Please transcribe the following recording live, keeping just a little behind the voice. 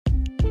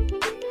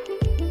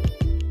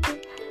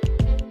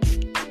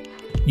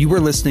You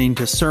were listening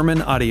to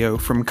sermon audio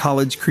from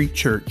College Creek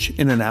Church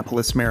in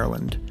Annapolis,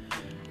 Maryland.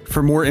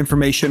 For more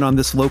information on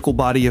this local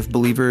body of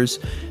believers,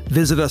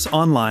 visit us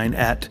online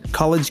at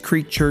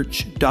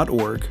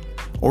collegecreekchurch.org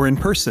or in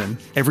person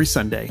every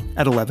Sunday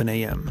at 11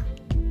 a.m.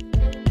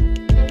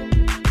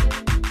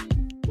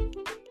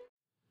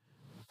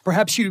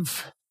 Perhaps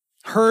you've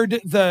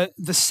heard the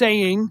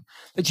saying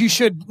that you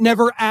should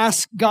never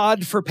ask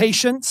God for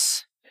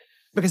patience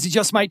because he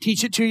just might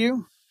teach it to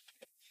you.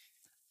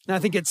 And I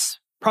think it's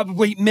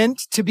probably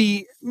meant to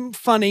be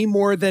funny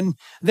more than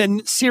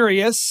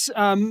serious.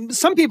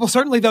 Some people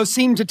certainly, though,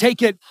 seem to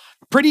take it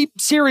pretty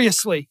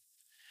seriously.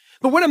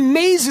 But what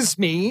amazes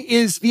me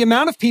is the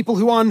amount of people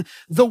who, on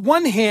the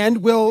one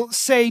hand, will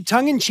say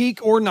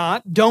tongue-in-cheek or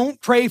not, don't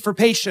pray for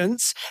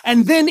patience,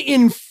 and then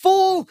in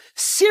full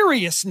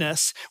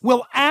seriousness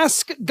will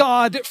ask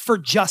God for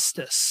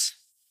justice.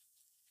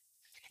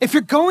 If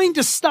you're going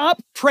to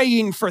stop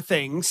praying for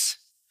things,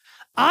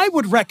 I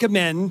would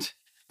recommend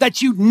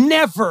that you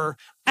never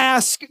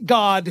ask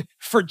God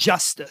for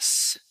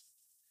justice.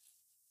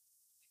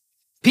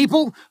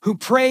 People who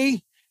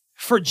pray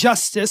for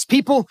justice,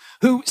 people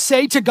who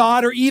say to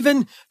God or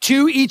even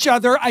to each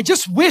other, I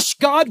just wish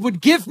God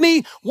would give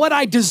me what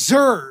I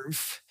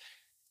deserve,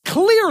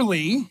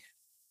 clearly,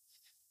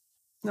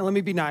 now let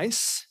me be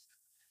nice,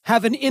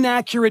 have an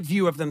inaccurate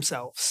view of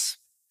themselves.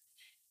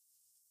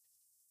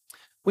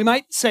 We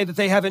might say that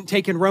they haven't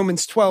taken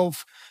Romans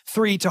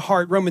 12:3 to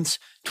heart. Romans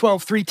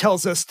 12:3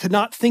 tells us to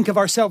not think of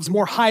ourselves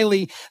more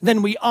highly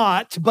than we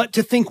ought, but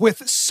to think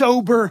with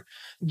sober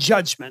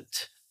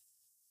judgment.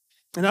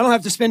 And I don't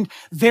have to spend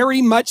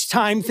very much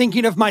time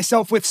thinking of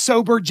myself with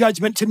sober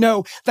judgment to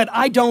know that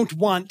I don't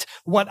want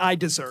what I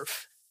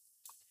deserve.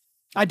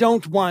 I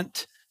don't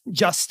want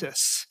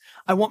justice.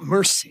 I want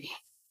mercy.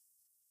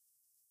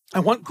 I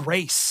want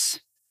grace.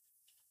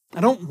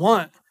 I don't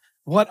want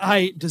what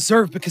I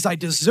deserve because I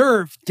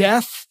deserve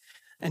death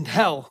and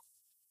hell.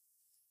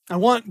 I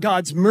want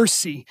God's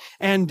mercy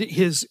and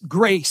his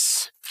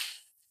grace.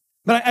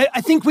 But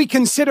I think we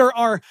consider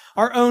our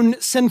own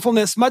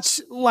sinfulness much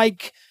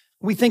like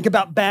we think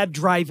about bad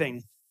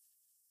driving.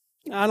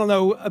 I don't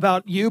know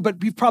about you,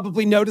 but you've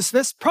probably noticed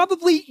this.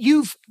 Probably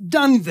you've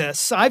done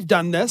this. I've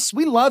done this.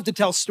 We love to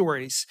tell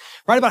stories,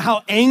 right? About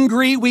how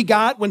angry we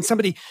got when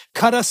somebody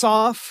cut us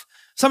off.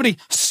 Somebody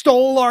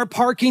stole our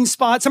parking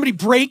spot. Somebody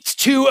braked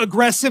too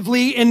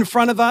aggressively in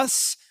front of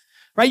us,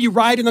 right? You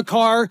ride in the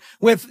car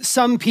with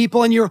some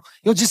people and you'll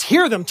just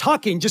hear them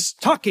talking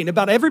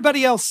about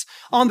everybody else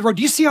on the road.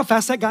 Do you see how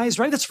fast that guy is,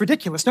 right? That's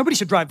ridiculous. Nobody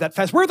should drive that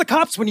fast. Where are the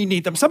cops when you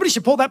need them? Somebody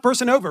should pull that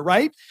person over,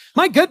 right?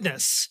 My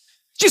goodness.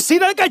 Did you see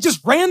that guy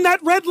just ran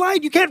that red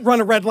light? You can't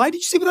run a red light. Did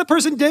you see what that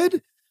person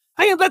did?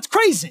 That's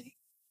crazy.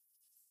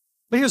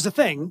 But here's the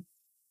thing.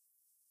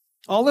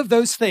 All of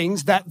those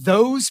things that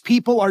those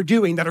people are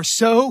doing that are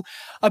so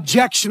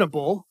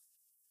objectionable,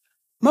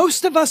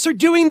 most of us are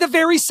doing the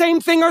very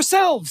same thing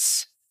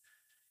ourselves.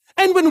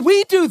 And when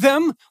we do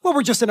them, well,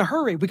 we're just in a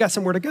hurry. We got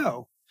somewhere to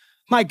go.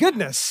 My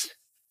goodness,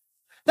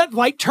 that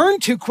light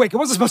turned too quick. It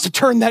wasn't supposed to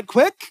turn that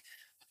quick.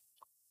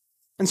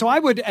 And so I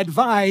would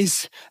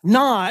advise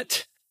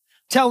not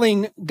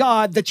telling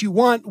God that you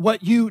want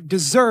what you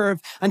deserve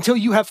until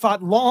you have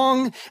thought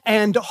long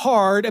and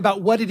hard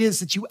about what it is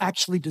that you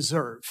actually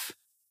deserve.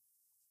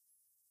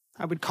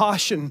 I would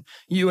caution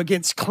you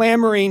against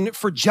clamoring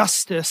for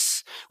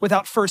justice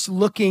without first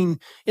looking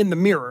in the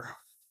mirror.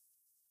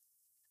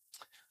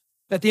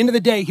 At the end of the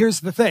day,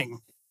 here's the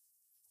thing.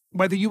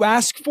 Whether you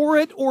ask for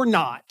it or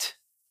not,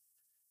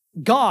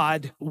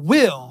 God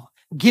will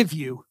give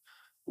you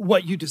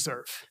what you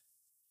deserve.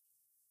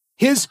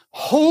 His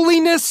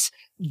holiness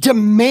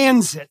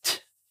demands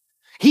it.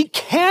 He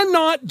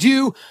cannot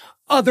do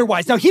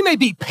otherwise. Now, he may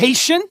be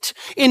patient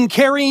in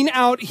carrying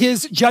out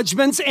his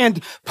judgments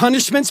and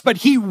punishments, but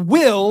he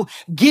will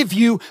give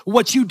you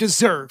what you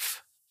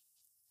deserve.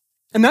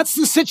 And that's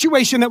the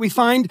situation that we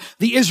find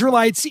the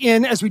Israelites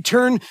in as we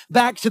turn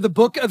back to the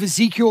book of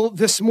Ezekiel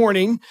this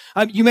morning.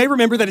 You may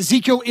remember that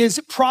Ezekiel is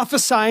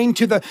prophesying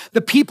to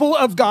the people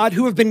of God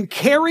who have been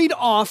carried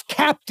off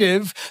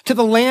captive to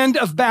the land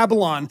of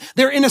Babylon.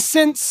 They're in a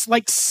sense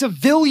like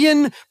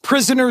civilian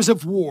prisoners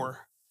of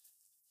war.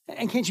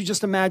 And can't you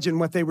just imagine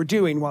what they were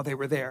doing while they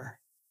were there?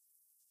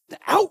 The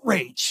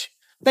outrage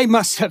they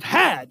must have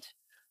had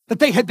that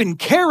they had been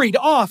carried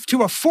off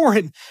to a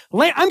foreign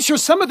land. I'm sure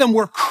some of them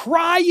were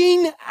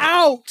crying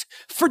out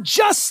for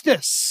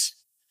justice.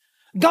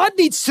 God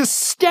needs to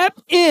step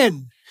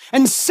in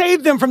and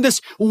save them from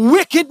this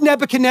wicked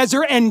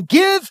Nebuchadnezzar and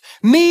give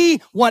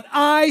me what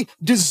I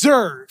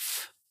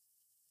deserve.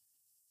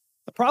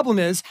 The problem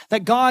is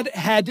that God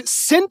had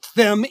sent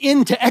them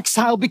into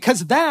exile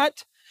because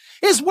that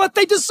is what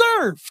they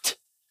deserved.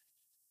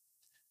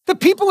 The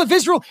people of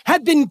Israel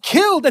had been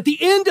killed at the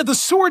end of the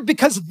sword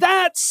because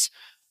that's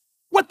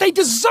what they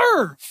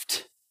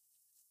deserved.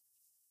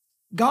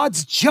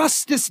 God's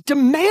justice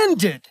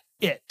demanded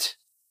it.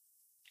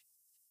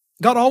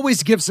 God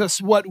always gives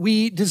us what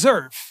we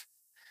deserve.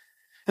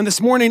 And this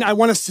morning, I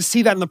want us to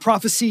see that in the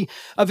prophecy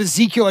of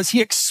Ezekiel as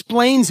he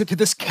explains it to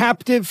this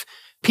captive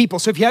people.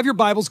 So if you have your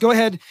Bibles, go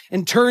ahead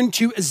and turn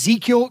to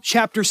Ezekiel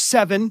chapter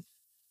 7.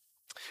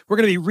 We're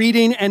going to be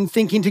reading and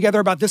thinking together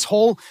about this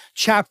whole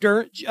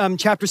chapter,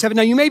 chapter 7.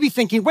 Now, you may be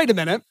thinking, wait a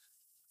minute.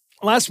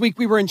 Last week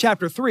we were in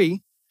chapter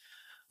 3.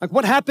 Like,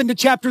 what happened to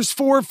chapters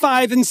 4,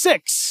 5, and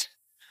 6?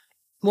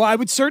 Well, I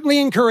would certainly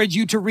encourage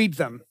you to read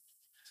them.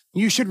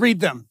 You should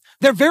read them.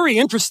 They're very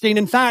interesting.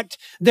 In fact,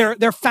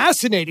 they're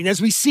fascinating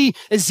as we see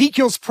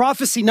Ezekiel's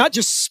prophecy not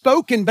just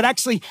spoken, but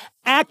actually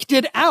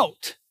acted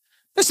out.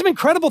 There's some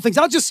incredible things.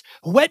 I'll just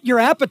whet your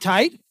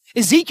appetite.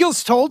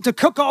 Ezekiel's told to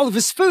cook all of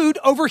his food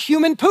over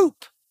human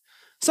poop.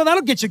 So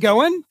that'll get you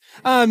going.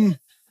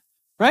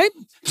 Right?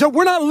 So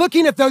we're not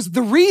looking at those.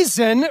 The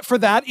reason for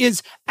that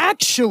is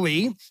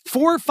actually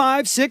 4,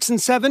 5, 6, and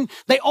 7.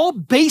 They all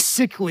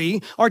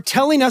basically are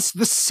telling us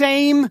the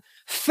same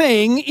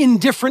thing in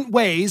different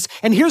ways.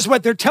 And here's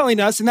what they're telling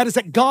us, and that is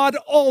that God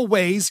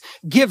always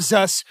gives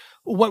us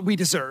what we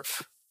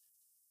deserve.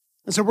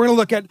 And so we're going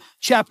to look at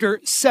chapter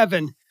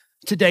 7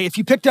 today. If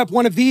you picked up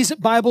one of these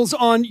Bibles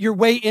on your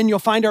way in, you'll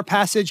find our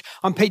passage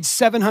on page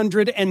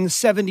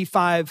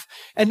 775.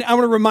 And I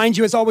want to remind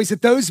you, as always,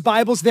 that those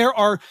Bibles,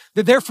 they're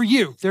there for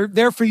you. They're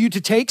there for you to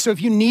take. So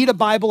if you need a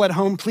Bible at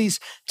home, please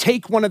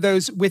take one of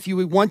those with you.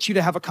 We want you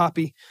to have a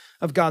copy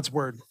of God's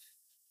word.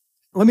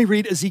 Let me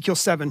read Ezekiel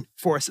 7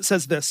 for us. It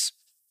says this: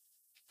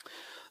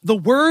 "The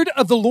word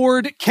of the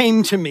Lord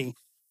came to me.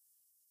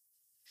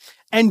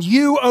 And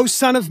you, O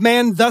son of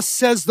man, thus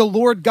says the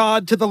Lord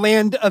God to the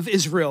land of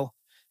Israel,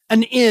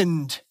 an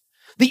end.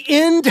 The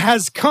end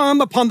has come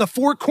upon the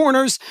four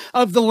corners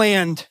of the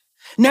land.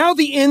 Now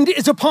the end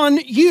is upon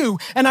you,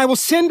 and I will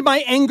send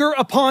my anger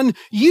upon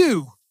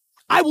you.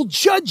 I will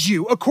judge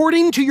you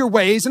according to your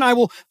ways, and I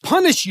will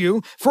punish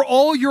you for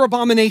all your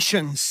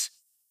abominations.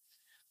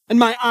 And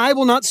my eye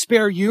will not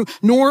spare you,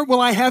 nor will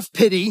I have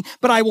pity,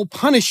 but I will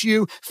punish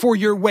you for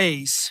your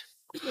ways.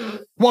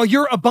 While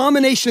your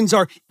abominations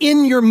are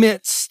in your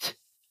midst,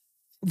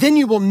 then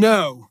you will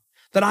know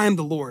that I am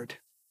the Lord.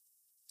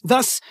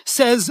 Thus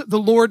says the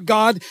Lord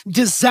God,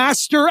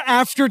 disaster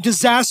after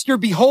disaster,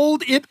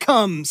 behold, it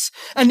comes.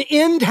 An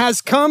end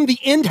has come, the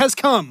end has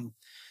come.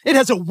 It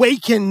has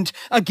awakened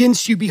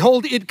against you.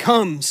 Behold, it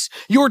comes.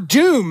 Your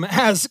doom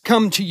has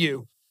come to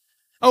you.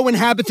 O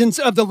inhabitants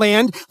of the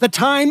land, the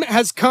time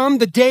has come,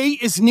 the day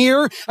is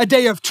near, a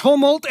day of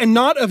tumult and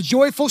not of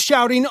joyful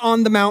shouting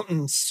on the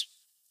mountains.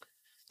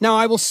 Now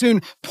I will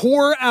soon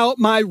pour out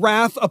my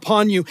wrath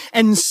upon you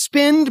and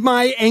spend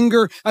my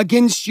anger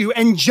against you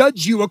and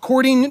judge you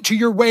according to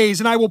your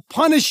ways. And I will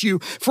punish you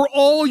for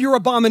all your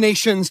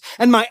abominations,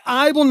 and my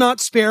eye will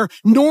not spare,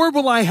 nor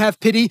will I have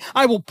pity.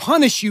 I will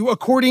punish you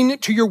according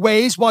to your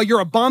ways while your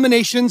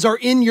abominations are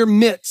in your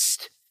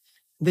midst.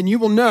 Then you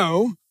will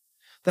know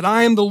that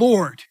I am the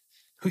Lord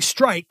who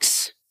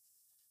strikes.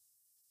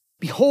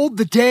 Behold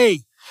the day.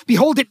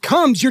 Behold, it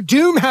comes. Your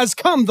doom has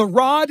come. The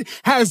rod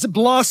has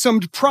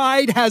blossomed.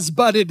 Pride has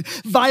budded.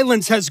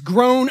 Violence has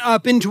grown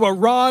up into a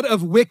rod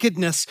of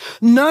wickedness.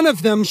 None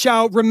of them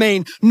shall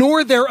remain,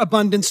 nor their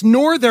abundance,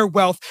 nor their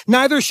wealth.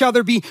 Neither shall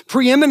there be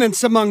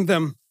preeminence among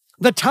them.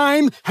 The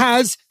time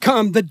has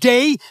come. The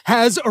day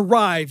has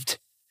arrived.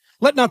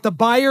 Let not the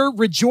buyer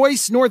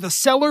rejoice, nor the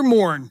seller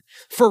mourn,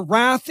 for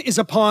wrath is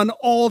upon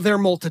all their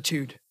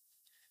multitude.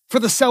 For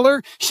the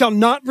seller shall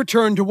not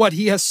return to what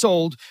he has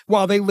sold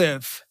while they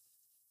live.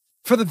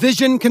 For the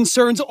vision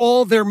concerns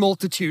all their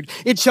multitude.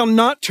 It shall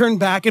not turn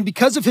back, and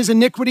because of his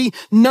iniquity,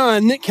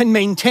 none can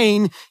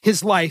maintain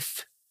his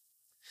life.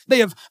 They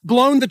have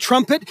blown the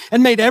trumpet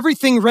and made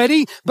everything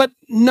ready, but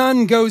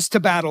none goes to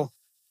battle.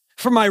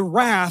 For my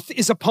wrath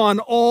is upon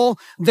all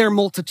their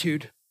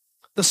multitude.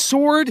 The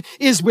sword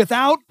is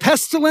without,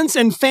 pestilence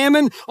and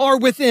famine are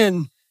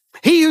within.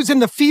 He who's in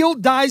the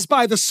field dies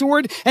by the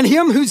sword, and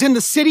him who's in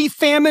the city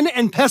famine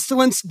and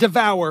pestilence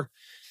devour.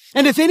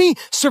 And if any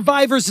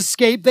survivors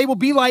escape, they will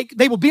be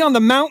on the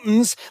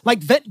mountains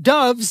like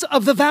doves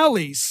of the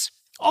valleys,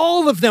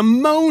 all of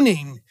them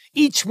moaning,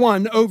 each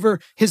one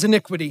over his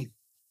iniquity.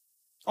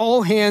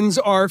 All hands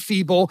are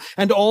feeble,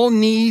 and all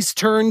knees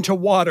turn to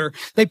water.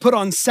 They put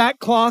on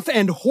sackcloth,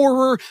 and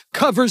horror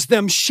covers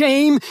them.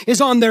 Shame is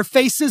on their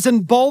faces,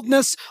 and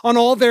baldness on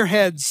all their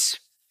heads.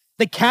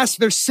 They cast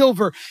their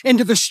silver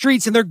into the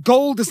streets, and their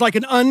gold is like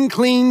an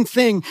unclean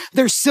thing.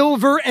 Their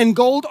silver and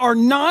gold are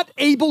not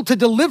able to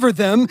deliver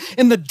them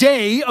in the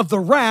day of the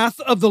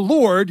wrath of the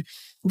Lord.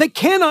 They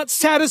cannot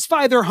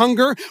satisfy their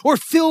hunger or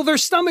fill their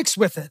stomachs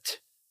with it.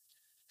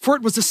 For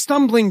it was a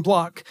stumbling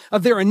block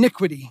of their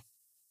iniquity.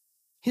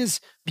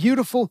 His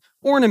beautiful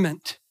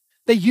ornament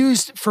they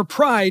used for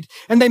pride,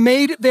 and they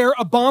made their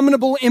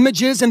abominable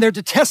images and their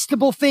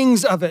detestable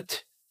things of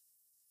it.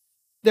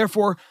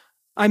 Therefore,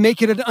 I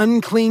make it an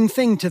unclean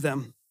thing to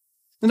them,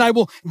 and I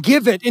will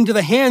give it into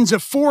the hands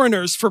of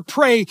foreigners for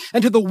prey,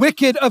 and to the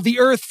wicked of the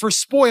earth for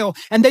spoil,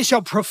 and they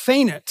shall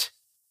profane it.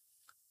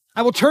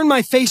 I will turn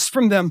my face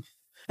from them,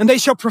 and they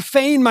shall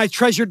profane my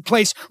treasured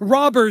place.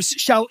 Robbers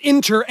shall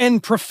enter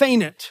and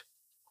profane it.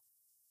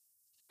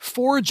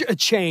 Forge a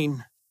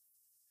chain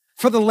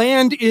For the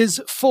land is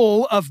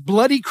full of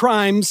bloody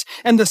crimes,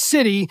 and the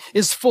city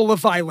is full of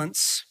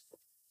violence.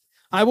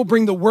 I will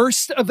bring the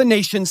worst of the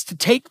nations to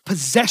take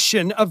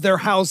possession of their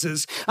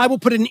houses. I will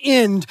put an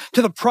end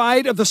to the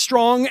pride of the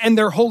strong, and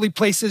their holy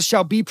places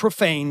shall be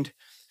profaned.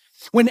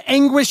 When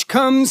anguish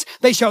comes,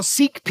 they shall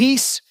seek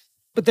peace,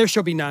 but there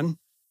shall be none.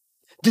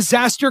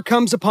 Disaster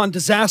comes upon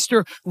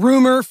disaster.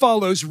 Rumor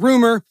follows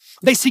rumor.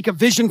 They seek a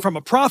vision from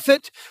a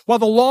prophet, while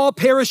the law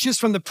perishes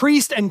from the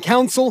priest and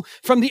counsel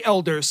from the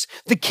elders.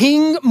 The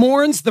king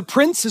mourns, the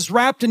prince is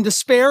wrapped in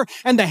despair,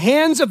 and the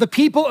hands of the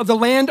people of the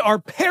land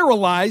are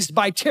paralyzed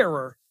by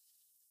terror.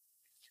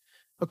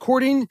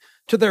 According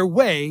to their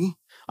way,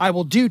 I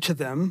will do to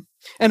them,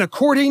 and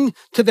according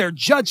to their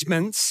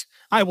judgments,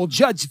 I will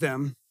judge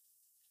them,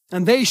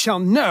 and they shall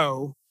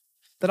know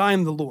that I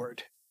am the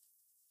Lord.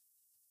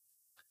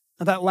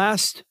 Now, that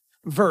last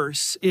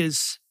verse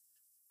is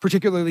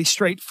particularly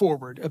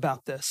straightforward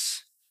about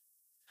this.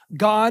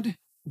 God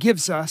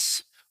gives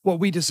us what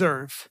we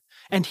deserve,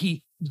 and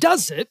he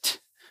does it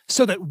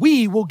so that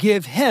we will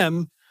give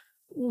him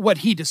what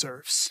he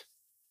deserves.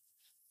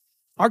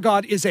 Our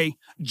God is a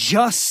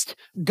just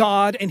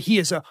God, and he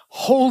is a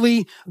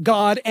holy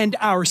God, and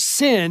our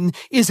sin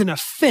is an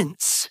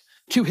offense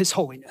to his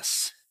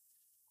holiness.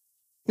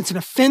 It's an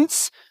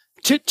offense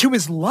to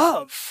his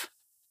love.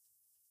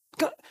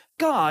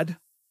 God,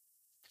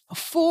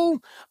 full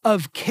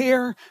of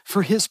care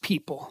for his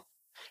people,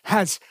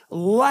 has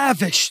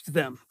lavished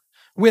them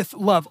with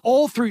love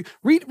all through.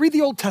 Read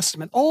the Old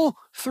Testament, all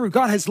through.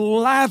 God has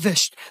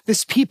lavished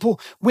this people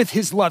with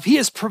his love. He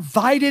has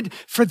provided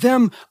for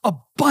them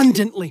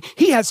abundantly.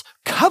 He has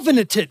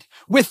covenanted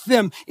with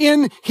them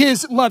in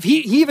his love. He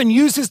even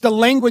uses the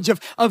language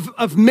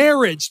of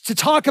marriage to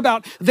talk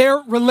about their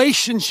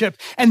relationship.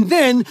 And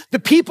then the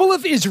people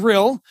of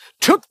Israel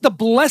took the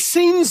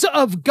blessings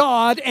of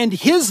God and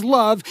his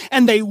love,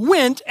 and they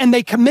went and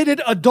they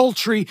committed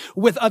adultery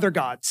with other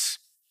gods.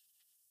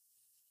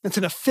 It's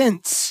an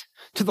offense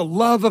to the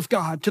love of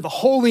God, to the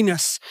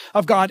holiness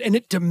of God, and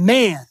it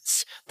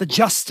demands the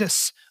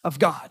justice of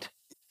God.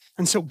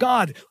 And so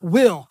God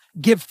will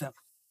give them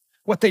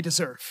what they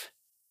deserve.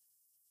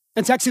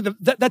 It's actually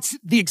that's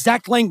the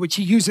exact language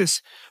he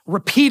uses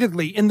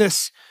repeatedly in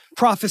this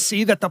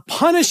prophecy, that the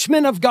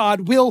punishment of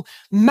God will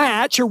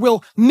match or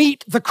will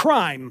meet the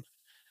crime.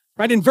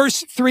 Right? In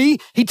verse 3,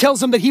 he tells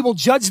them that he will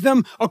judge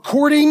them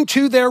according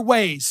to their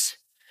ways.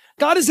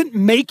 God isn't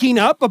making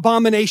up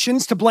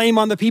abominations to blame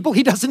on the people.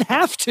 He doesn't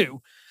have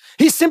to.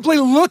 He's simply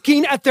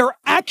looking at their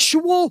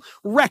actual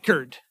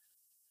record.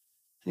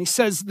 And he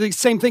says the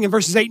same thing in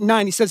verses 8 and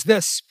 9. He says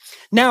this,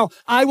 "Now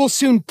I will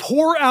soon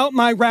pour out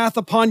my wrath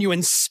upon you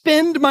and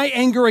spend my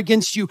anger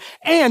against you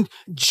and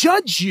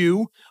judge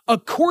you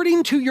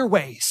according to your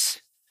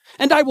ways.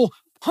 And I will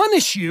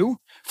punish you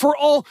for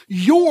all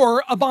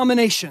your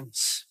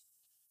abominations.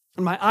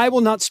 And my eye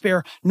will not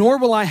spare, nor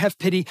will I have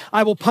pity.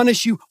 I will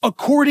punish you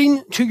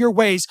according to your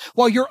ways,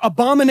 while your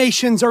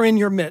abominations are in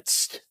your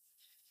midst.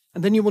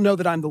 And then you will know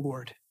that I'm the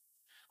Lord."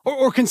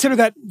 Or consider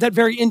that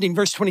very ending,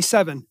 verse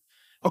 27.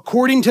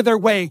 "According to their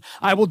way,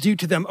 I will do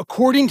to them.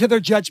 According to their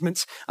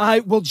judgments,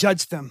 I will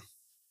judge them."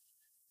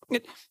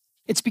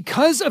 It's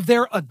because of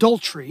their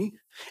adultery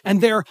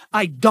and their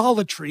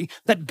idolatry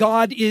that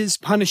God is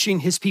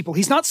punishing his people.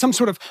 He's not some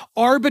sort of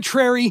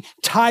arbitrary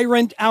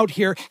tyrant out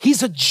here.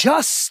 He's a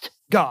just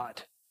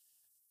God.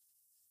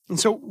 And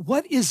so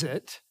what is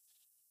it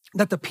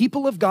that the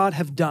people of God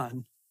have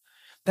done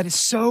that is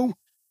so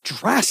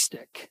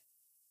drastic?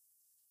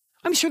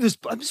 I'm sure there's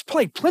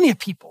probably plenty of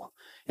people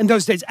in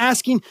those days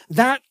asking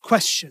that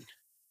question.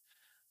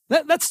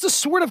 That's the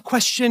sort of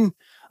question,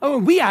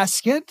 we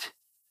ask it.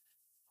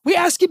 We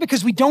ask it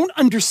because we don't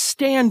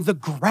understand the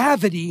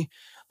gravity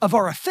of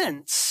our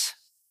offense.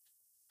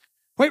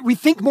 Right? We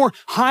think more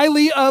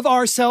highly of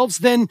ourselves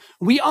than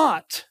we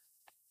ought.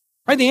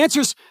 Right? The answer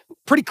is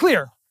pretty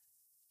clear.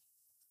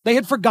 They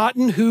had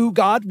forgotten who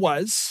God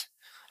was,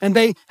 and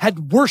they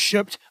had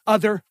worshiped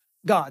other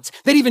gods.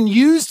 They'd even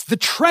used the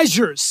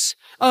treasures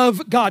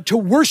of God to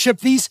worship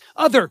these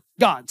other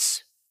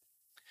gods.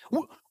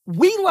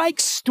 We like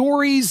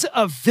stories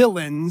of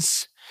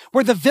villains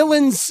where the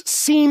villains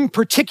seem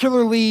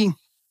particularly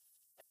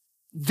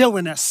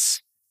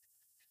villainous.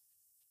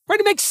 Right?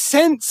 It makes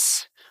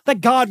sense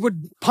that God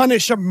would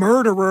punish a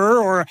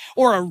murderer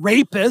or a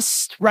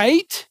rapist,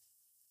 right?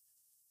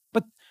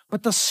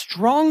 But the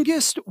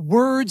strongest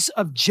words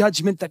of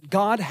judgment that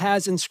God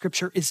has in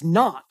Scripture is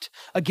not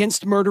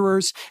against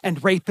murderers and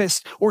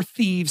rapists or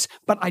thieves,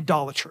 but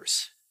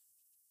idolaters,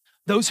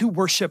 those who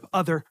worship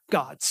other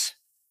gods.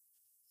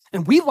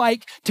 And we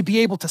like to be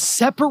able to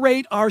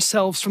separate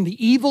ourselves from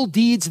the evil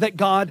deeds that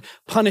God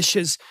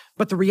punishes.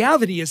 But the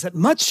reality is that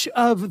much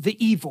of the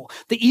evil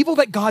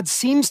that God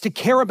seems to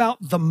care about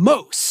the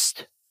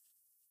most,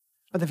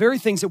 are the very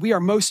things that we are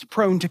most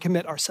prone to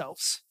commit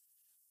ourselves.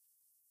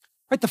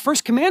 Right? The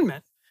first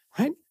commandment,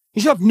 right?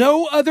 You shall have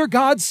no other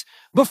gods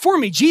before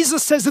me.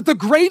 Jesus says that the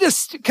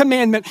greatest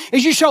commandment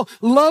is you shall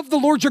love the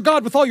Lord your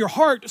God with all your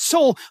heart,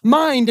 soul,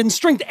 mind, and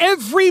strength.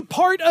 Every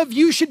part of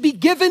you should be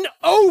given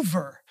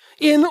over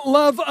in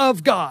love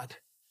of God.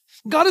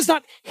 God has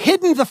not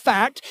hidden the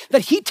fact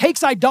that he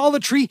takes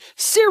idolatry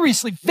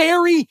seriously,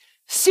 very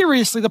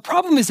seriously. The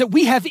problem is that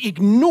we have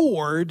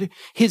ignored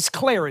his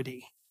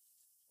clarity.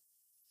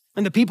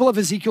 And the people of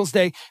Ezekiel's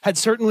day had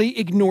certainly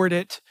ignored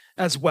it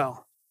as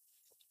well.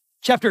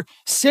 Chapter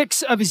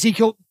 6 of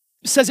Ezekiel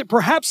says it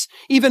perhaps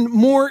even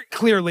more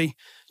clearly,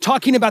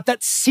 talking about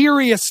that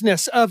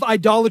seriousness of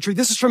idolatry.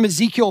 This is from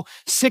Ezekiel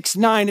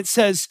 6:9. It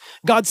says,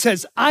 God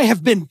says, I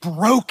have been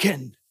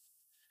broken.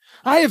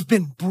 I have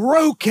been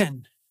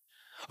broken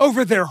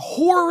over their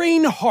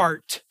whoring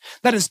heart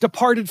that has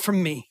departed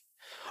from me,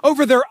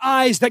 over their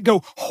eyes that go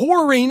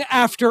whoring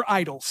after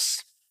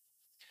idols.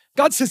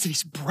 God says that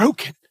he's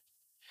broken.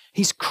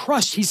 He's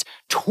crushed. He's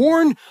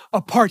torn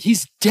apart.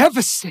 He's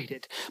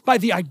devastated by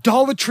the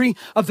idolatry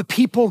of the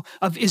people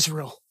of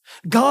Israel.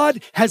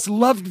 God has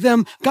loved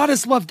them. God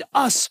has loved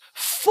us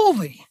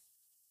fully.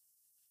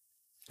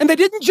 And they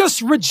didn't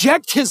just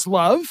reject his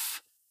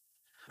love.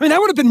 I mean, that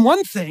would have been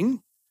one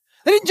thing.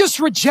 They didn't just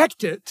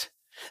reject it.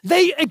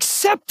 They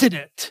accepted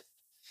it.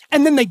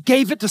 And then they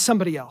gave it to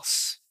somebody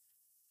else.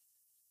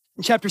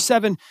 In chapter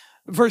 7,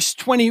 verse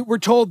 20, we're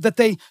told that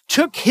they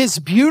took his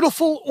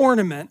beautiful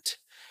ornament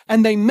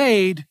and they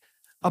made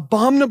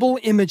abominable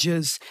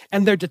images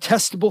and their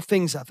detestable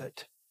things of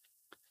it.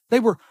 They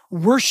were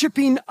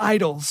worshiping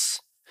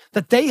idols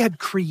that they had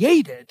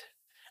created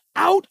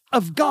out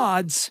of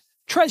God's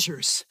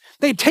treasures.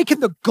 They had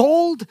taken the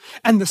gold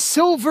and the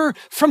silver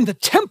from the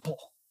temple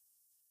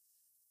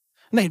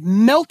and they had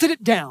melted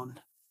it down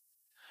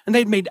and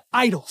they'd made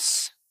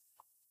idols.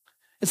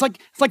 It's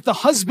like the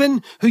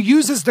husband who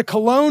uses the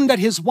cologne that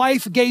his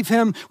wife gave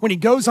him when he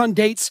goes on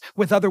dates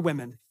with other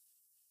women.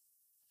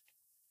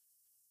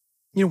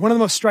 You know, one of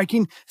the most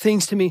striking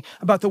things to me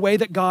about the way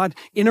that God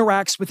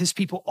interacts with his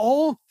people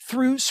all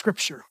through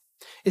Scripture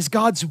is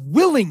God's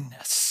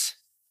willingness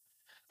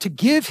to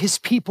give his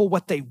people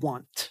what they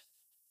want.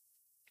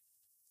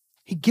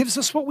 He gives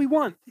us what we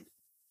want.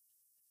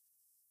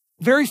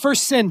 Very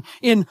first sin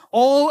in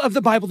all of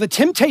the Bible, the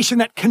temptation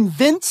that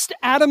convinced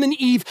Adam and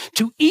Eve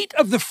to eat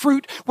of the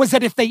fruit was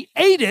that if they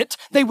ate it,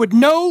 they would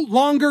no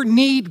longer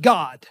need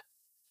God.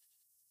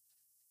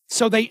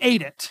 So they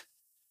ate it.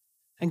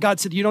 And God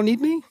said, you don't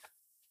need me?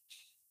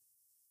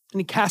 And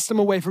he cast them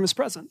away from his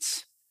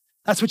presence.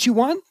 That's what you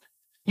want?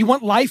 You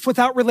want life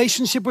without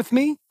relationship with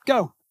me?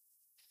 Go.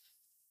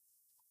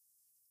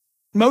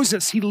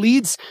 Moses, he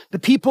leads the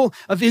people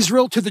of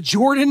Israel to the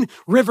Jordan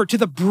River, to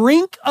the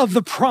brink of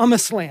the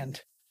promised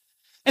land.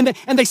 And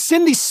they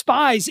send these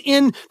spies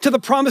into the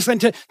promised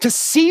land to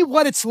see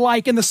what it's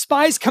like. And the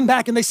spies come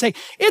back and they say,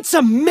 it's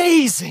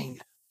amazing,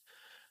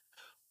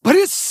 but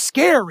it's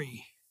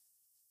scary.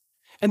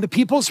 And the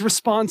people's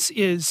response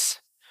is,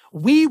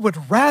 we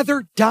would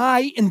rather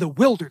die in the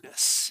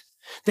wilderness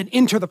than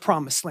enter the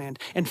promised land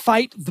and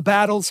fight the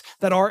battles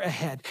that are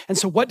ahead. And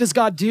so what does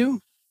God do?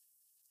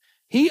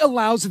 He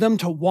allows them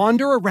to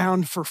wander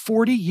around for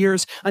 40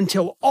 years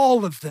until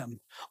all of them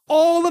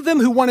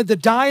who wanted to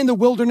die in the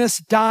wilderness,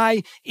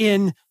 die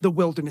in the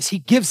wilderness. He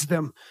gives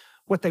them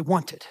what they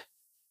wanted.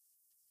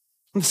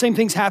 And the same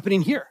thing's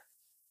happening here.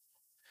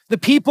 The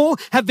people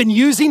have been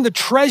using the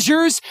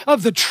treasures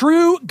of the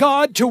true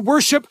God to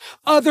worship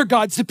other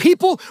gods. The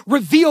people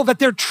reveal that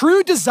their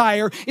true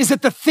desire is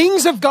that the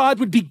things of God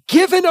would be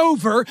given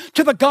over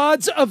to the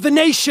gods of the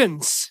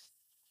nations.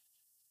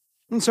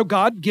 And so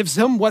God gives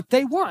them what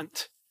they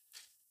want.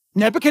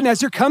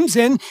 Nebuchadnezzar comes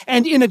in,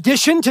 and in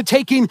addition to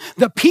taking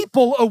the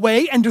people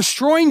away and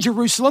destroying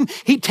Jerusalem,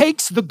 he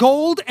takes the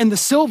gold and the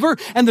silver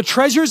and the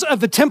treasures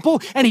of the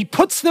temple, and he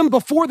puts them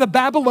before the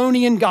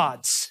Babylonian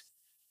gods,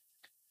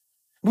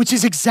 which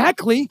is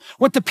exactly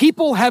what the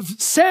people have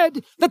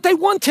said that they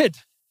wanted.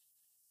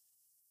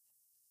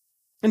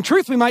 In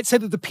truth, we might say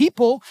that the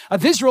people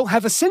of Israel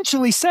have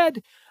essentially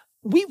said,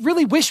 we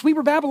really wish we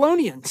were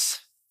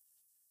Babylonians.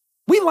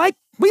 We like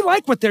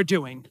what they're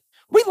doing.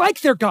 We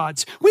like their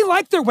gods. We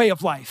like their way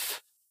of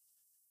life.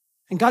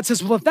 And God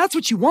says, well, if that's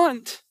what you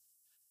want,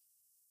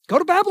 go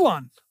to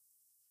Babylon.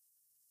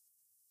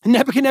 And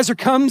Nebuchadnezzar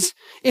comes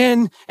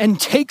in and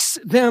takes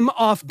them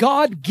off.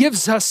 God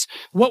gives us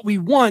what we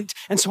want,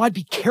 and so I'd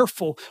be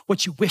careful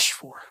what you wish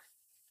for.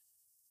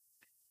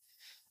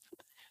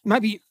 It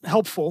might be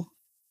helpful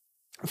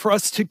for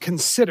us to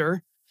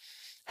consider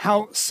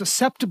how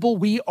susceptible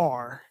we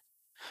are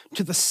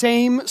to the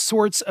same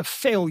sorts of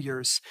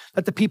failures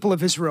that the people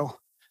of Israel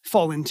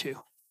fall into.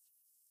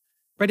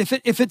 Right?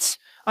 If it's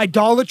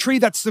idolatry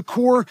that's the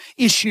core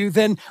issue,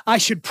 then I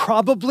should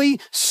probably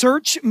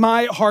search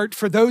my heart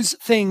for those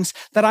things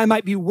that I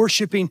might be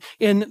worshiping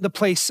in the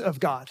place of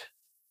God.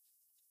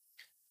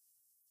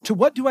 To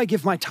what do I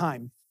give my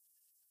time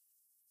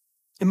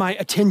and my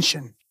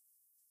attention,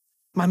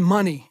 my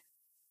money?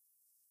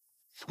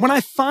 When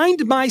I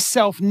find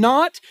myself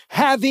not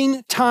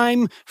having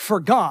time for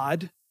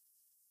God,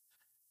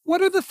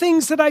 what are the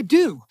things that I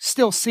do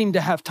still seem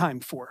to have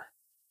time for?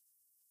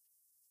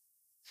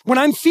 When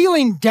I'm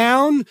feeling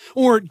down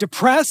or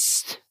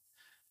depressed,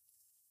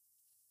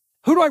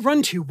 who do I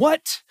run to?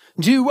 What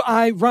do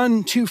I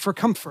run to for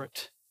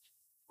comfort?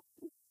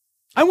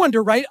 I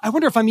wonder, right? I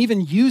wonder if I'm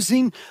even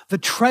using the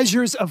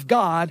treasures of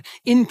God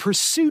in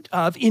pursuit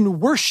of, in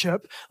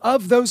worship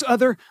of those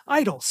other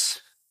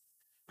idols.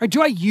 Right?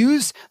 Do I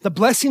use the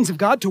blessings of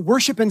God to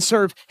worship and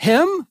serve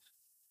Him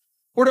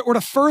or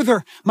to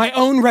further my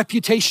own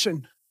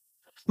reputation,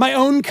 my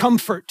own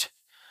comfort,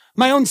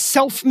 my own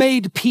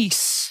self-made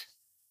peace?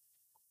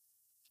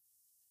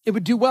 It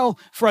would do well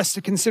for us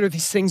to consider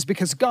these things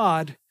because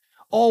God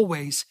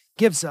always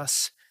gives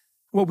us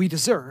what we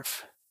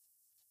deserve.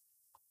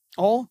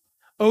 All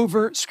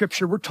over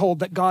Scripture, we're told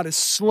that God is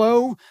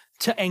slow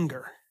to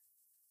anger.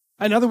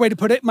 Another way to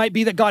put it might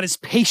be that God is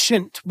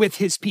patient with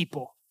His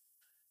people.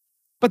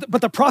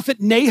 But the prophet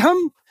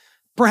Nahum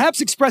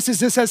perhaps expresses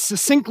this as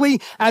succinctly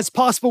as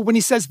possible when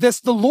he says this: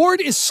 the Lord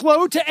is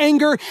slow to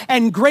anger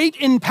and great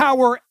in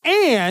power,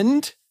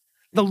 and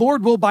the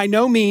Lord will by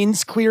no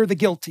means clear the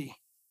guilty.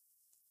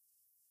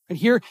 And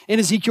here in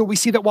Ezekiel, we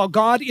see that while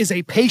God is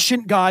a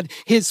patient God,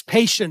 His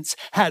patience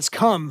has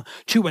come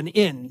to an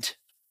end.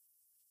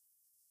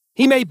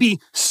 He may be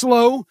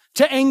slow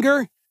to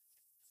anger,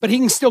 but He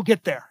can still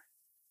get there.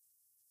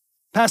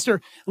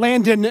 Pastor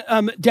Landon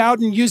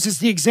Dowden uses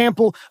the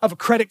example of a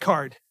credit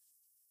card.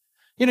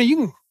 You know,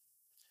 you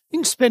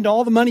can spend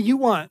all the money you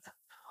want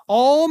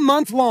all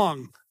month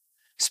long,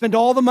 spend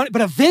all the money,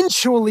 but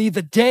eventually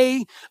the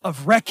day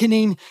of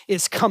reckoning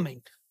is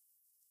coming.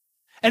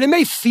 And it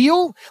may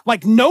feel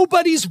like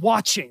nobody's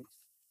watching.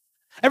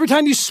 Every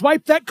time you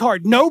swipe that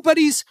card,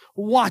 nobody's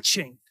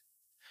watching.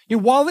 Your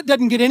wallet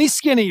doesn't get any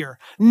skinnier.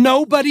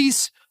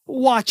 Nobody's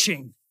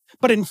watching.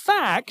 But in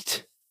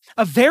fact,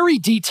 a very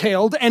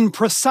detailed and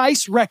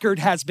precise record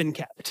has been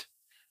kept.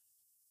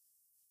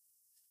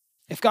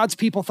 If God's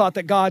people thought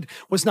that God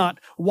was not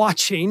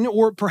watching,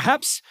 or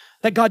perhaps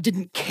that God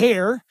didn't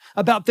care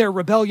about their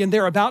rebellion,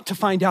 they're about to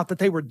find out that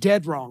they were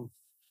dead wrong.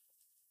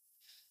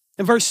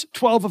 In verse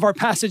 12 of our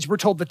passage, we're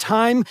told the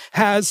time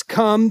has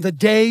come, the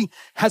day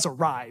has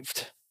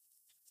arrived.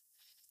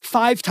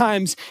 5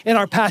 times in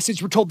our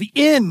passage, we're told the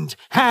end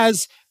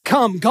has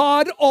come.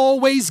 God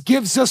always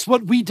gives us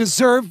what we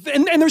deserve,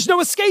 and there's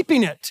no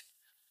escaping it.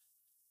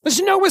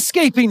 There's no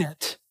escaping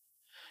it.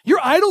 Your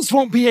idols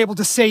won't be able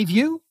to save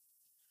you.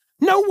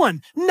 No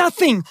one,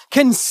 nothing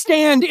can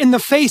stand in the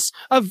face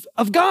of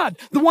God,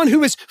 the one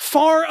who is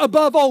far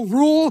above all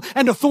rule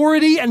and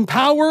authority and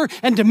power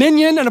and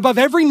dominion and above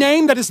every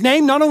name that is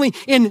named, not only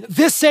in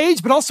this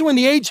age, but also in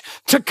the age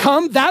to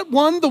come. That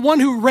one, the one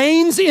who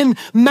reigns in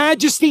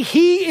majesty,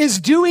 He is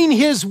doing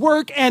His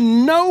work,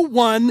 and no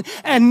one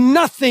and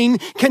nothing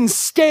can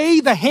stay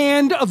the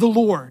hand of the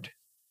Lord.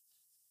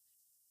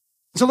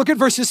 So look at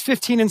verses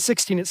 15 and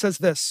 16. It says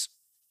this: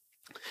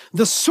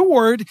 the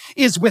sword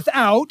is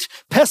without,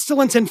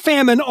 pestilence and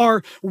famine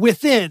are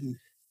within.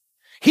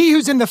 He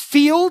who's in the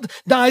field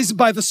dies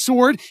by the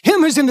sword.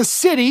 Him who's in the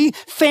city,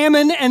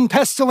 famine and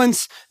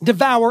pestilence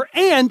devour.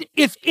 And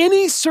if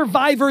any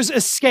survivors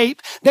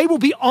escape, they will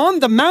be on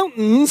the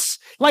mountains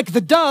like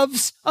the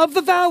doves of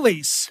the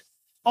valleys,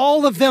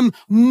 all of them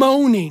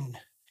moaning,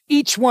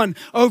 each one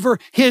over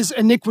his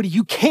iniquity.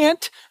 You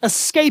can't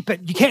escape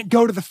it. You can't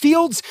go to the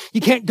fields.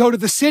 You can't go to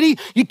the city.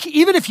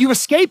 Even if you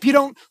escape, you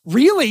don't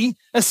really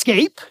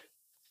escape.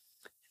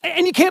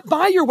 And you can't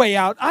buy your way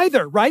out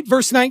either, right?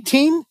 Verse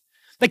 19,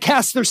 they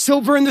cast their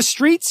silver in the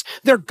streets.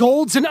 Their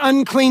gold's an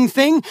unclean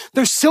thing.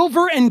 Their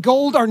silver and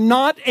gold are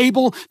not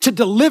able to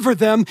deliver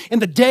them in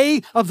the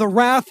day of the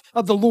wrath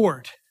of the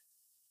Lord.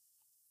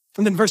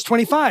 And then verse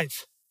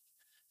 25,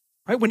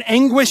 right? When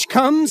anguish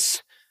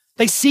comes,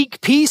 they seek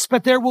peace,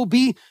 but there will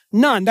be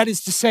none. That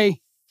is to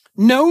say,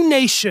 no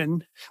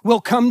nation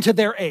will come to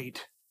their aid.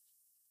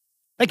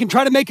 They can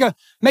try to make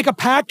a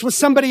pact with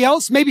somebody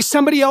else. Maybe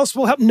somebody else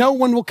will help. No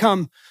one will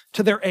come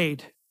to their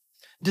aid.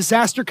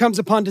 Disaster comes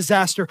upon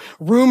disaster,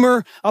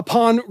 rumor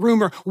upon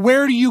rumor.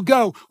 Where do you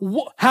go?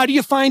 How do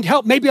you find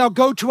help? Maybe I'll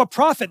go to a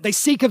prophet. They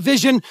seek a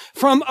vision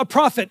from a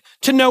prophet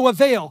to no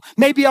avail.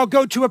 Maybe I'll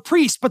go to a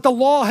priest, but the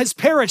law has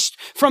perished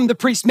from the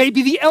priest.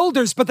 Maybe the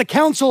elders, but the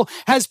counsel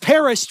has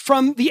perished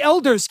from the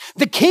elders.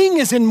 The king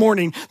is in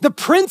mourning. The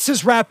prince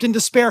is wrapped in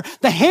despair.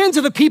 The hands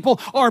of the people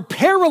are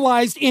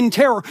paralyzed in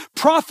terror.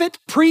 Prophet,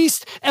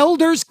 priest,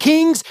 elders,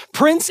 kings,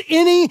 prince,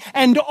 any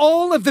and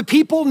all of the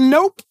people.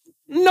 Nope,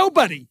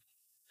 nobody.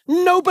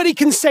 Nobody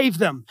can save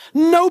them.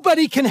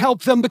 Nobody can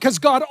help them because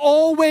God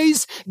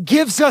always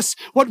gives us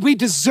what we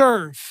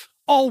deserve.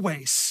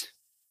 Always.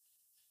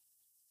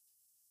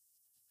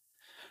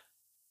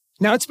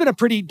 Now, it's been a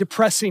pretty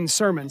depressing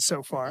sermon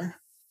so far.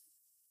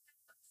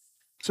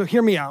 So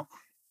hear me out.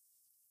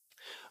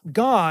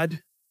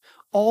 God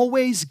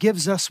always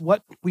gives us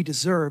what we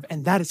deserve,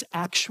 and that is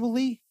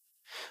actually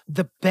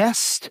the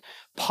best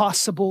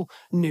possible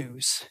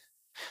news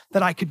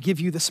that I could give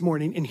you this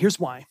morning, and here's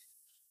why.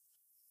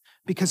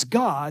 Because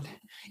God,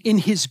 in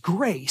His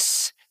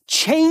grace,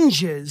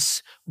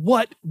 changes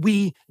what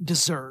we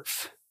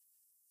deserve.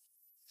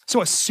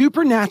 So a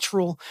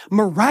supernatural,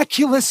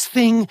 miraculous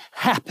thing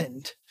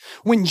happened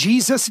when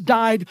Jesus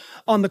died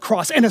on the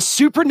cross. And a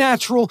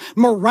supernatural,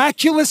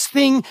 miraculous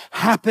thing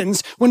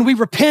happens when we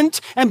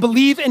repent and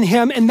believe in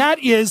him. And that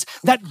is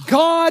that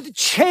God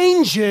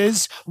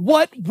changes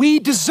what we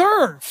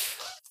deserve.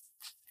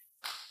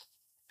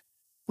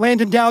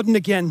 Landon Dowden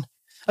again.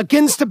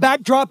 Against the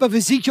backdrop of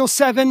Ezekiel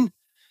 7,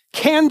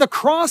 can the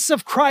cross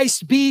of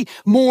Christ be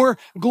more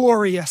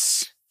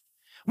glorious?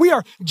 We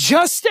are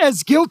just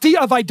as guilty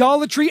of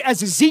idolatry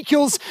as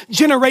Ezekiel's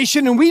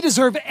generation, and we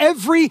deserve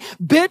every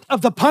bit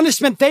of the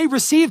punishment they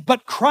received,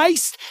 but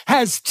Christ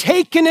has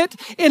taken it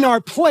in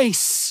our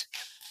place.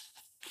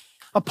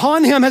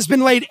 Upon him has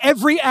been laid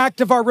every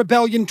act of our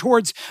rebellion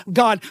towards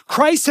God.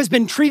 Christ has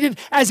been treated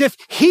as if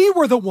he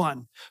were the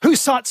one who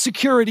sought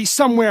security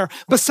somewhere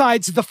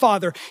besides the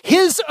Father.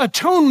 His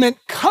atonement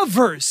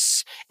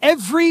covers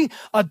every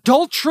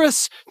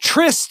adulterous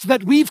tryst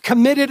that we've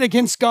committed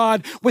against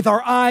God with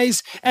our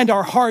eyes and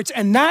our hearts.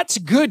 And that's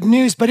good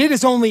news, but it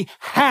is only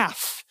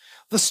half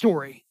the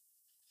story.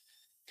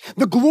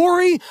 The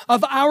glory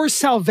of our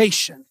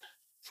salvation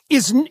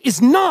is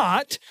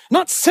not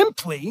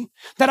simply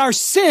that our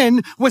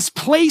sin was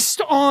placed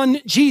on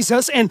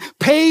Jesus and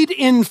paid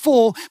in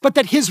full, but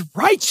that his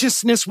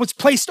righteousness was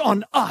placed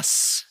on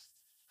us.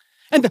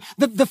 And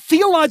the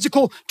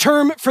theological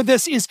term for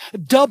this is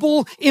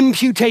double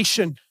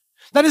imputation.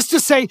 That is to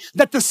say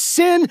that the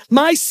sin,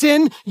 my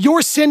sin,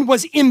 your sin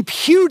was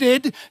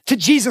imputed to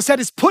Jesus. That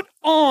is put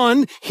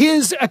on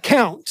his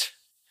account.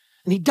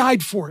 And he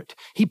died for it.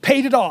 He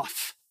paid it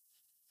off.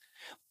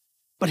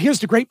 But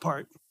here's the great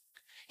part.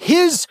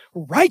 His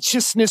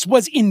righteousness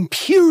was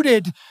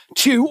imputed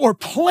to or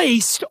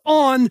placed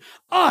on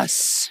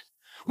us.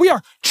 We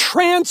are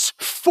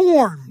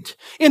transformed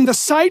in the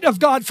sight of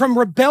God from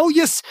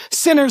rebellious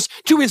sinners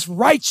to his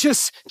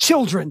righteous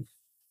children.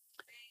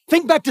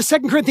 Think back to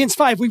 2 Corinthians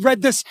 5. We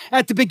read this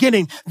at the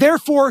beginning.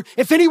 Therefore,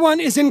 if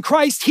anyone is in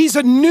Christ, he's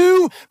a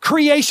new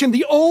creation.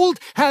 The old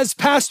has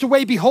passed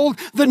away. Behold,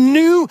 the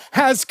new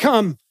has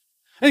come.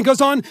 And it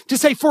goes on to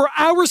say, for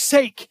our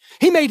sake,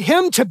 he made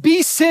him to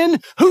be sin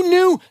who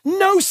knew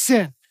no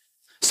sin,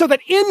 so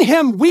that in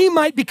him we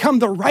might become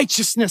the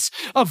righteousness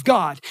of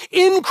God.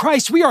 In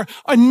Christ, we are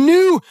a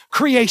new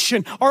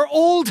creation. Our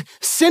old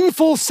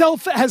sinful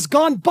self has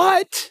gone,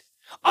 but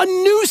a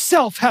new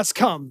self has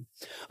come.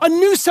 A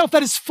new self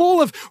that is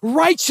full of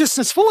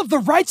righteousness, full of the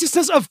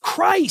righteousness of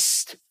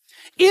Christ.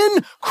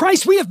 In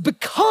Christ, we have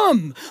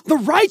become the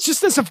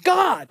righteousness of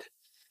God.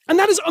 And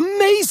that is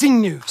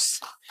amazing news.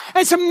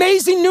 It's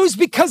amazing news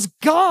because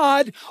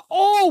God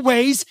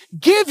always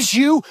gives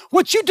you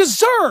what you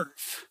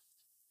deserve.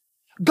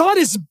 God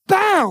is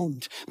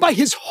bound by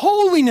his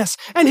holiness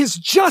and his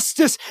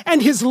justice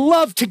and his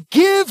love to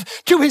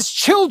give to his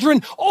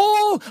children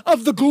all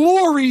of the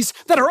glories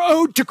that are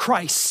owed to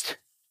Christ.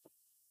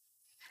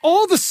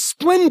 All the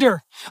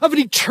splendor of an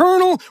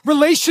eternal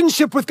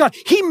relationship with God.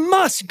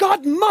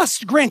 God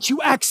must grant you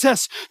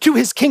access to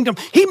his kingdom.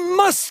 He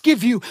must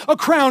give you a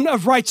crown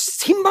of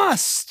righteousness. He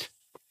must.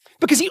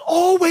 Because he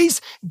always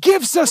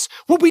gives us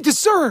what we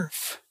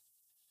deserve.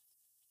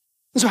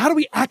 And so how do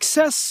we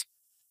access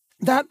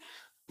that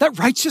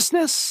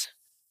righteousness?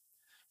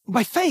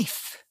 By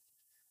faith.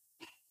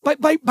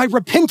 By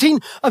repenting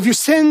of your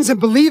sins and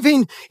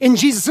believing in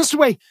Jesus. This is the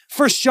way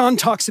 1 John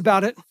talks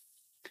about it.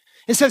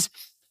 It says,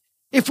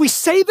 if we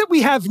say that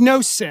we have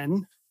no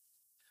sin,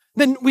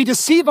 then we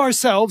deceive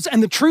ourselves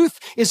and the truth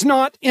is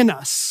not in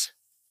us.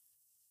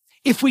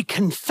 If we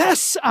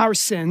confess our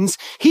sins,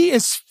 he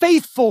is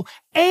faithful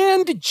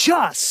and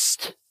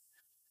just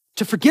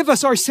to forgive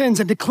us our sins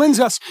and to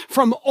cleanse us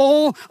from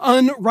all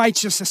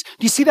unrighteousness. Do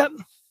you see that?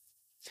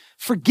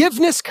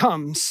 Forgiveness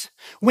comes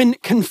when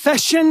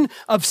confession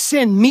of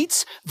sin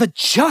meets the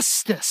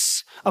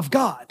justice of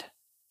God.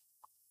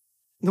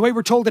 And the way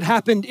we're told it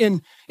happened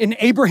in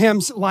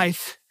Abraham's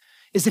life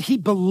is that he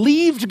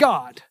believed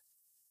God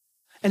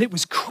and it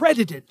was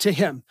credited to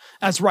him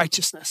as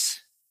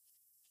righteousness.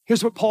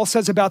 Here's what Paul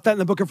says about that in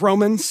the book of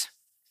Romans.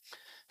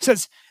 He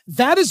says,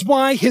 that is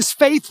why his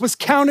faith was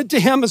counted to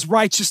him as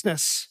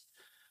righteousness.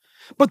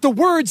 But the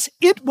words,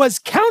 it was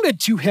counted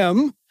to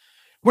him,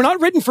 were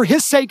not written for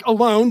his sake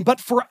alone, but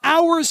for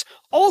ours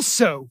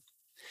also.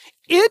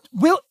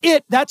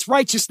 That's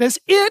righteousness.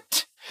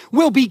 It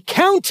will be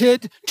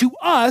counted to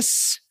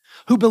us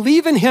who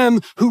believe in him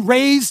who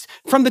raised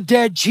from the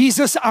dead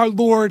Jesus our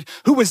Lord,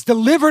 who was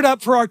delivered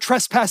up for our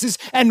trespasses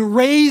and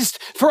raised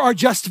for our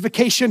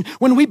justification.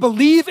 When we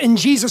believe in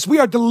Jesus, we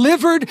are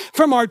delivered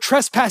from our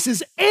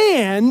trespasses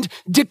and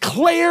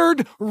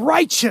declared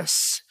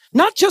righteous,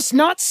 not just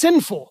not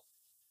sinful.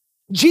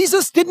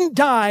 Jesus didn't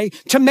die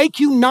to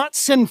make you not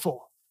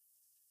sinful.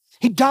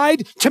 He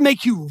died to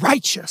make you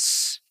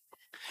righteous.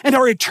 And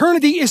our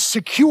eternity is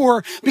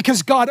secure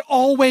because God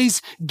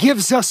always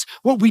gives us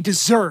what we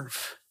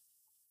deserve.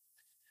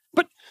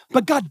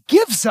 But God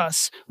gives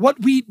us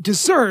what we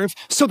deserve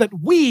so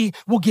that we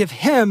will give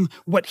him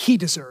what he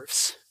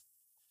deserves.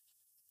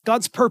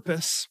 God's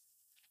purpose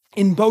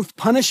in both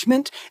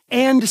punishment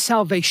and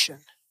salvation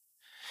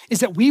is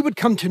that we would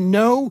come to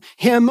know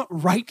him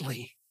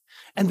rightly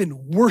and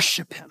then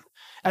worship him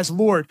as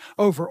Lord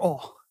over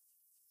all.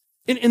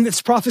 In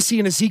this prophecy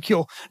in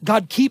Ezekiel,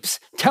 God keeps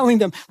telling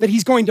them that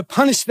he's going to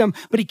punish them,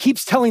 but he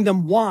keeps telling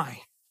them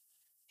why.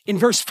 In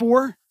verse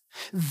 4,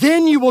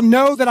 then you will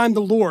know that I'm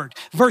the Lord.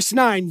 Verse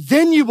 9,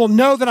 then you will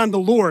know that I'm the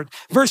Lord.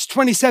 Verse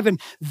 27,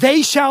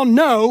 they shall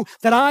know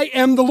that I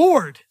am the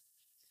Lord.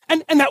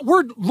 And that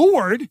word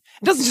Lord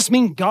doesn't just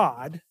mean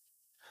God.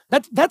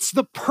 That's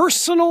the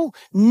personal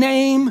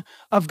name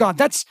of God.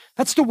 That's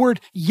the word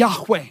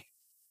Yahweh.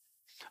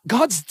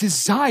 God's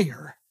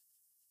desire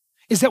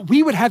is that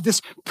we would have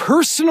this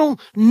personal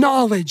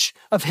knowledge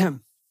of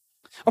him,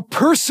 a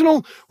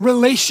personal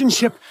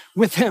relationship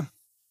with him.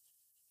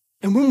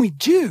 And when we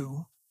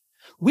do,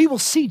 we will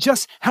see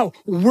just how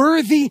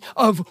worthy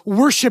of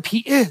worship he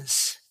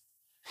is.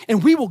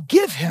 And we will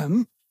give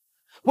him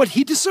what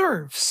he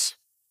deserves.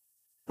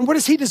 And what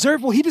does he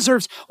deserve? Well, he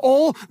deserves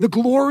all the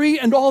glory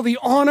and all the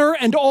honor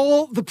and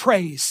all the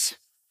praise.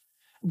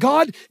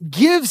 God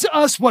gives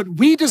us what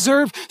we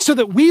deserve so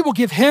that we will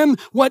give him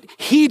what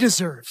he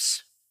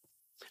deserves.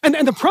 And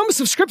the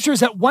promise of Scripture is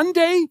that one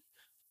day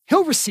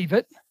he'll receive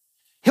it.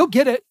 He'll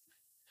get it.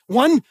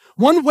 One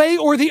way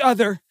or the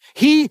other,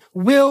 he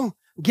will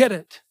get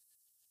it.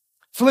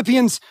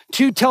 Philippians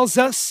 2 tells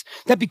us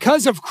that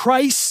because of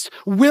Christ's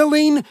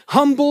willing,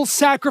 humble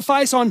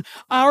sacrifice on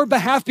our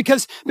behalf,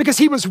 because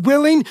he was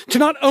willing to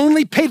not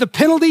only pay the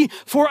penalty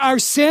for our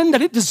sin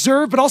that it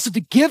deserved, but also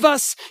to give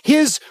us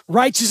his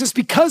righteousness,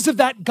 because of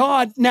that,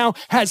 God now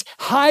has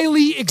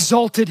highly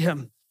exalted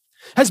him,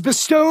 has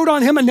bestowed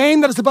on him a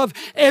name that is above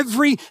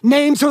every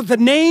name, so that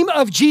the name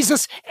of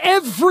Jesus,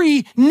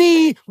 every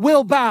knee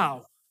will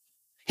bow.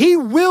 He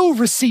will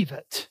receive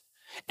it.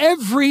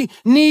 Every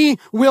knee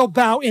will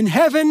bow in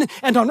heaven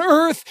and on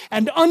earth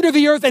and under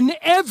the earth, and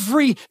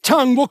every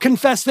tongue will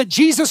confess that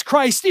Jesus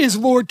Christ is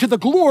Lord, to the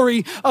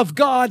glory of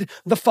God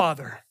the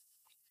Father.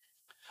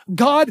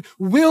 God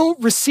will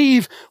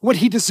receive what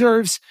he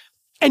deserves,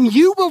 and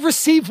you will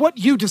receive what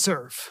you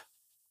deserve.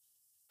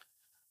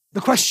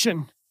 The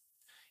question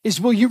is,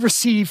 will you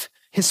receive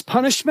his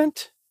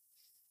punishment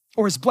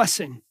or his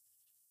blessing?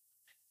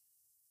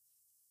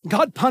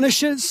 God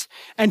punishes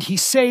and he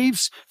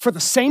saves for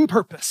the same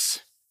purpose,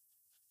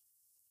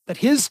 that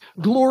his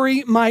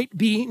glory might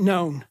be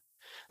known,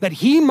 that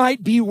he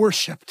might be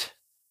worshiped.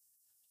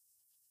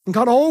 And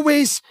God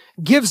always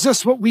gives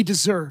us what we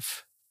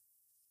deserve.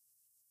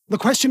 The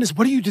question is,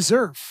 what do you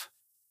deserve?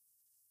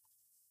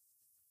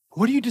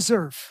 What do you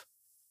deserve?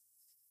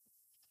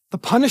 The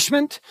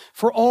punishment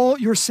for all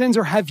your sins,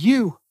 or have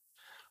you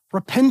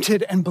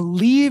repented and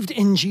believed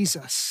in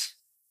Jesus?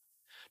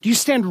 Do you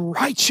stand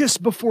righteous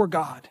before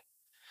God,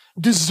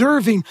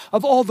 deserving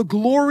of all the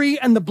glory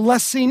and the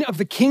blessing of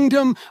the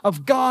kingdom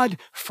of God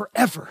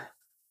forever?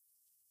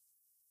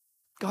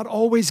 God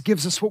always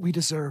gives us what we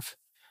deserve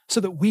so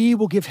that we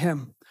will give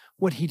him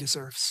what he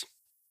deserves.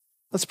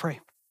 Let's pray.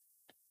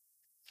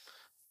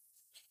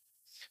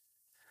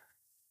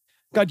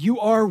 God, you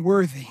are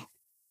worthy.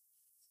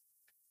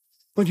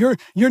 Lord,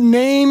 your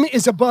name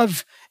is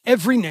above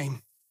every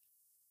name.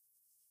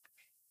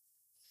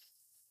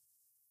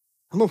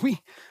 And Lord,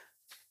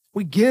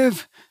 we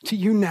give to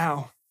you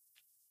now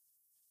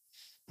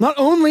not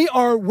only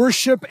our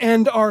worship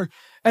and our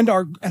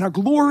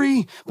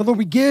glory, but Lord,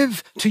 we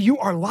give to you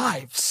our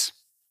lives.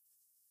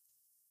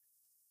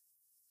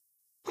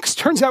 Because it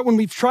turns out when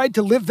we've tried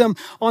to live them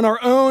on our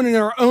own and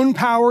in our own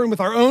power and with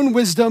our own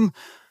wisdom,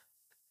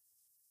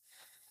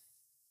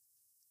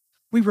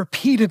 we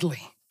repeatedly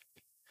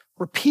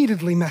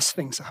mess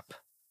things up.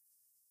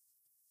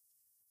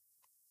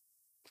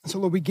 And so,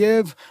 Lord, we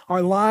give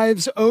our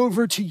lives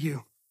over to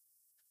you,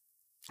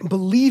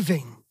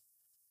 believing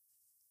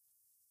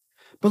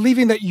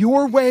that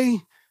your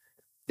way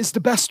is the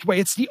best way.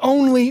 It's the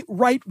only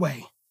right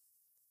way.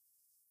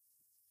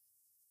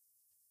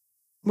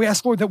 We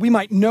ask, Lord, that we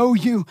might know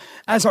you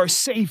as our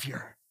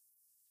Savior.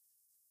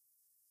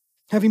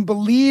 Having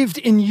believed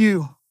in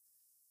you,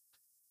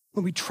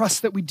 Lord, we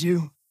trust that we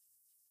do.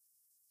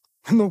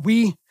 And Lord,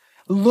 we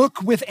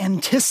look with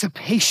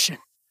anticipation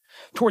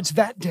towards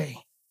that day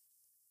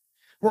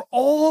where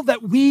all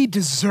that we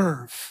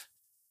deserve,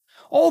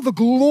 all the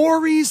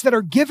glories that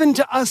are given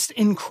to us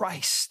in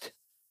Christ,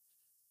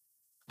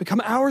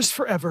 become ours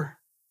forever,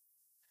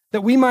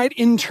 that we might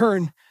in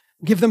turn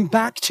give them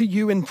back to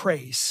you in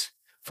praise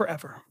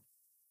forever.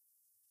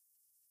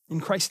 In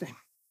Christ's name,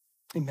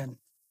 amen.